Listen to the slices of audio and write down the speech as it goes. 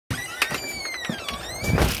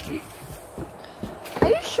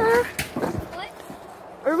sure? What?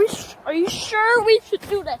 Are you sure we should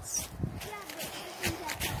do this?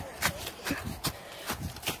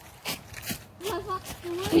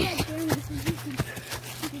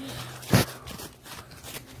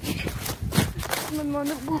 My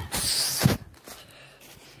boots.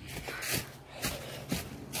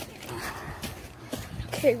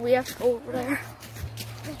 Okay, we have to go over there.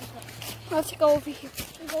 We have to go over here.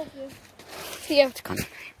 We have to come.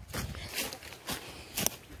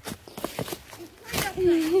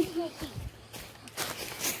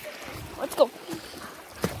 Let's go.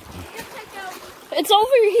 It's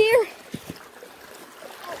over here.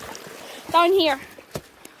 Down here.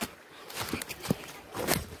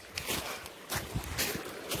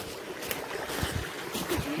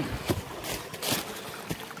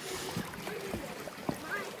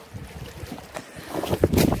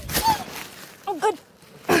 Oh, good.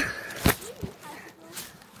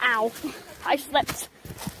 Ow. I slipped.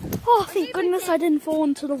 Oh, thank goodness I didn't fall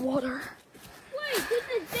into the water. Wait, this is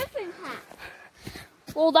a different path.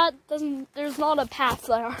 Well, that doesn't, there's not a path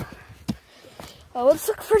there. Oh, let's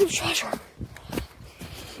look for the treasure.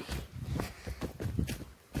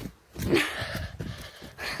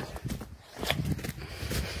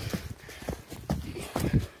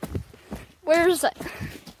 Where is it?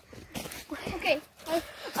 Okay,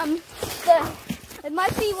 it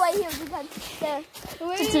might be right here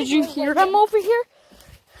because Did you hear them over here?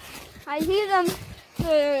 I hear them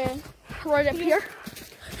Right up here?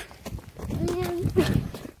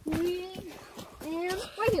 and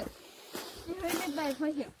right here. I heard it back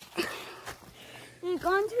right here. It's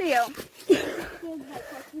gone to you.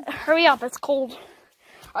 Hurry up, it's cold.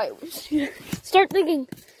 Alright, start digging.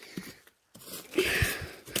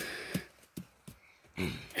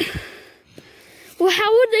 Well,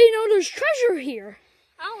 how would they know there's treasure here?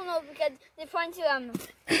 I don't know because they're trying to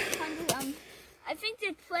I think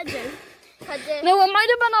they're treasure. No, it might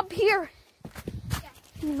have been up here. Yeah.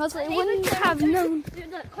 Unless they wouldn't have known.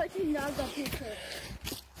 There's a cartoon dog up here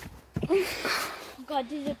too. God,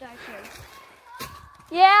 these are back here.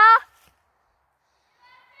 Yeah?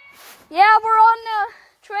 Yeah, we're on the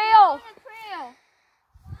trail.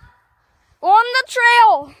 We're on the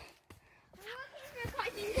trail.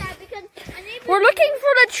 We're looking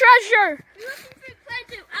for the treasure. We're looking for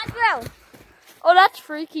treasure as well. Oh, that's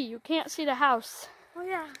freaky. You can't see the house. Oh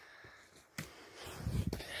yeah.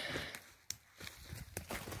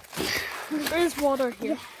 There's water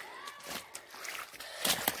here.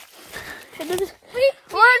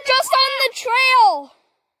 We're just on the trail.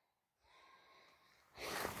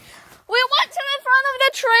 We went to the front of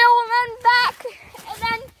the trail and then back, and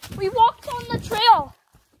then we walked on the trail.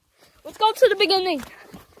 Let's go to the beginning.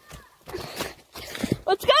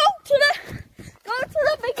 Let's go to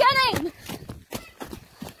the beginning.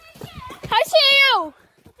 I see you.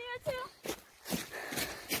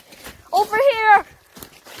 Over here.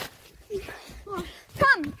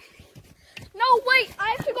 Come. No, wait. I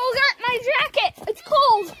have to go get my jacket. It's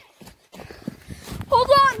cold. Hold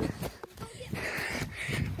on.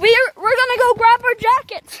 We're gonna go grab our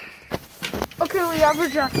jackets. Okay, we have our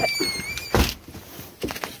jacket.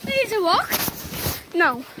 Need to walk?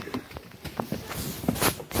 No.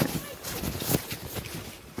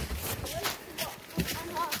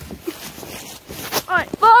 Alright,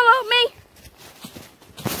 follow me.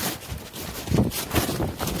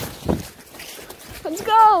 Let's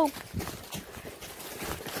go.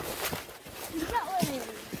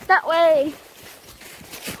 That way.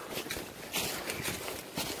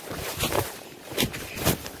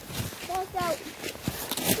 Watch out.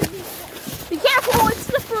 Be careful, it's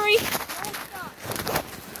slippery.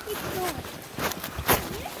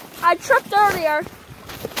 I tripped earlier,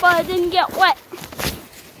 but I didn't get wet.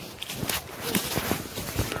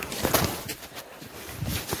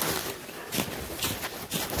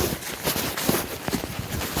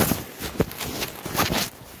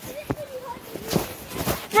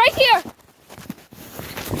 Right here.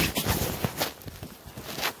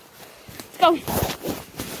 Go.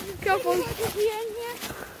 Careful.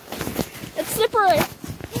 It's slippery.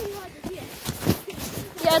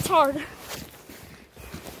 Yeah, it's hard.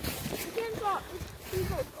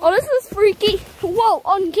 Oh, this is freaky. Whoa,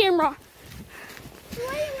 on camera.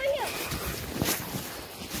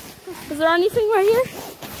 Is there anything right here?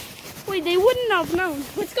 Wait, they wouldn't have known.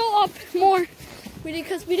 Let's go up more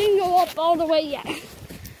because we didn't go up all the way yet.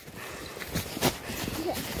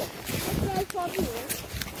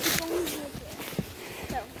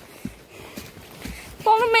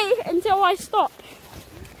 Follow me until I stop.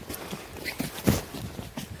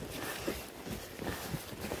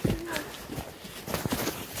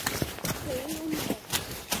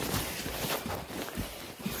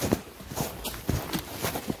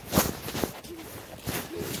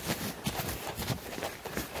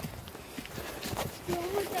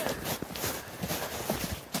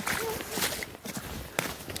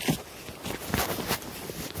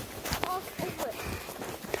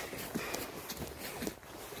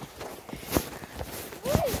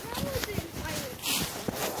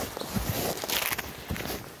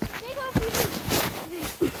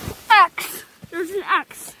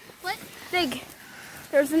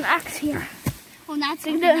 there's an axe here. Oh, that's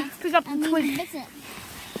Pick up the twig.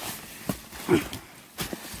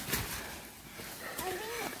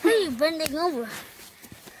 Why are you bending over?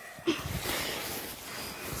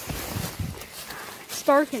 It's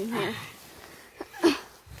dark in here.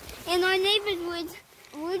 And our neighbors would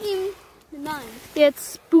looting the mine. Yeah, it's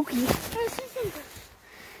spooky. Oh, I see something.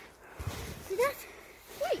 See that?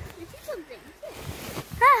 Wait, I see something.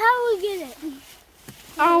 How do we get it?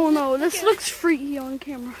 I don't know. This looks freaky on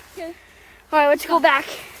camera. Okay. All right, let's go back.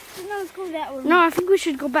 No, let's go that way. No, I think we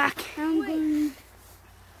should go back. I'm going.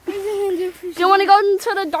 Do you want to go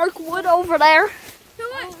into the dark wood over there? No,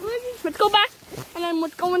 what? Let's go back, and then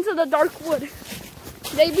let's go into the dark wood.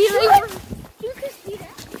 Maybe You can see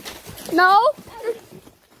that. No?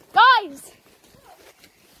 Guys,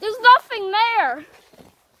 there's nothing there.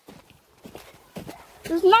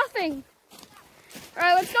 There's nothing. All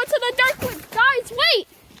right, let's go to the dark wood. Guys, wait.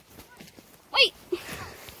 Wait.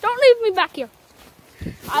 Don't leave me back here.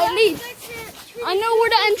 I leave. I know where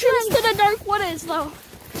the entrance to the dark wood is, though.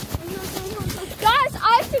 Guys,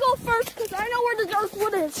 I have to go first because I know where the dark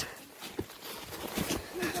wood is.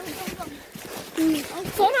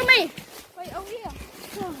 Follow me. Wait, over here.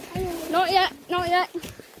 Not yet. Not yet.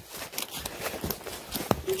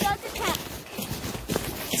 We got the cat.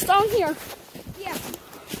 It's down here. Yeah.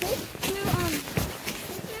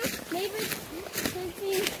 Neighbors sent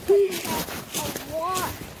me a lot.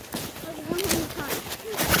 Like 100 times.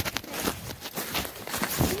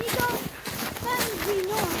 Can you go? That is we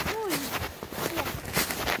know I'm going. Yeah.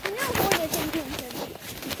 You know what I think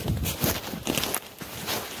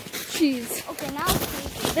Jeez. Okay, now it's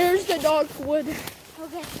safe. There's the dark wood.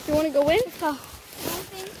 Okay. You want to go in? Let's go. I don't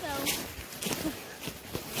think so.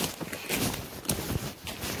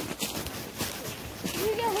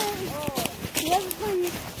 You get home. You have to find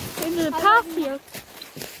There's a path here.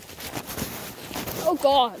 Oh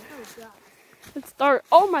God. Oh God. It's dark.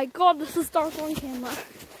 Oh my God, this is dark on camera.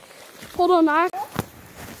 Hold on, I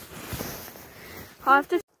have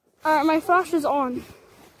to. Alright, my flash is on. Turn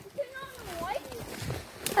on the light.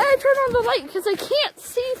 Hey, I turned on the light because I can't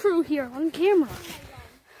see through here on camera.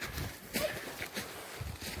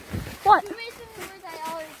 What? You made some words I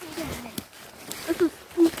already think. This is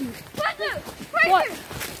spooky. What? What?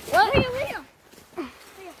 What? Wait here.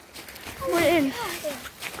 We're in.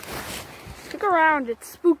 Look around, it's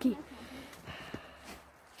spooky.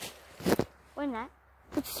 What is that?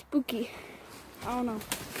 It's spooky. I don't know.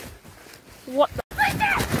 What the? Right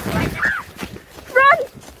there! Right there! Run!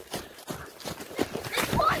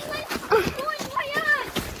 It's going right on!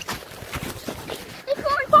 It's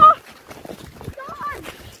going Oh, It's gone!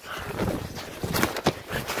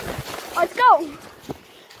 let's go.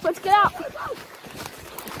 Let's get out. Go, go!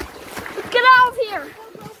 Let's get out of here. Go,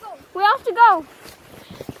 go, go! We have to go.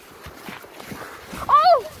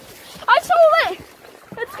 Oh, I saw it.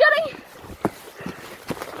 It's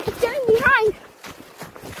getting behind.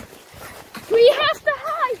 We have to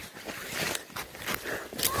hide.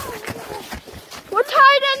 Let's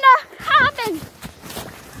hide in the cabin.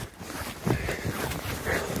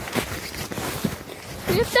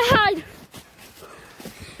 We have to hide.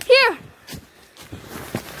 Here.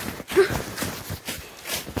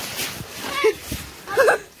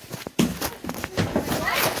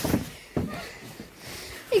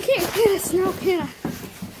 You can't get us now, can I?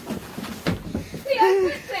 We are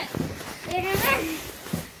footprints!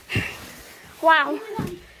 Wow.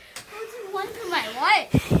 One to my right.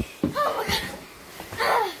 Oh my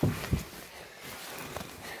God.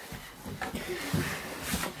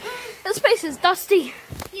 This place is dusty.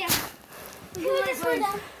 Yeah. Can we just slow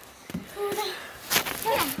down?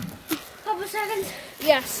 Yeah. Couple seconds.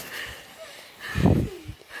 Yes. Oh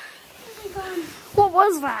my God. What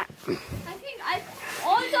was that? I think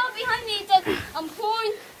all I saw behind me is that I'm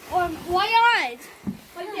pouring white eyes.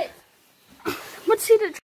 Like this. Let's see the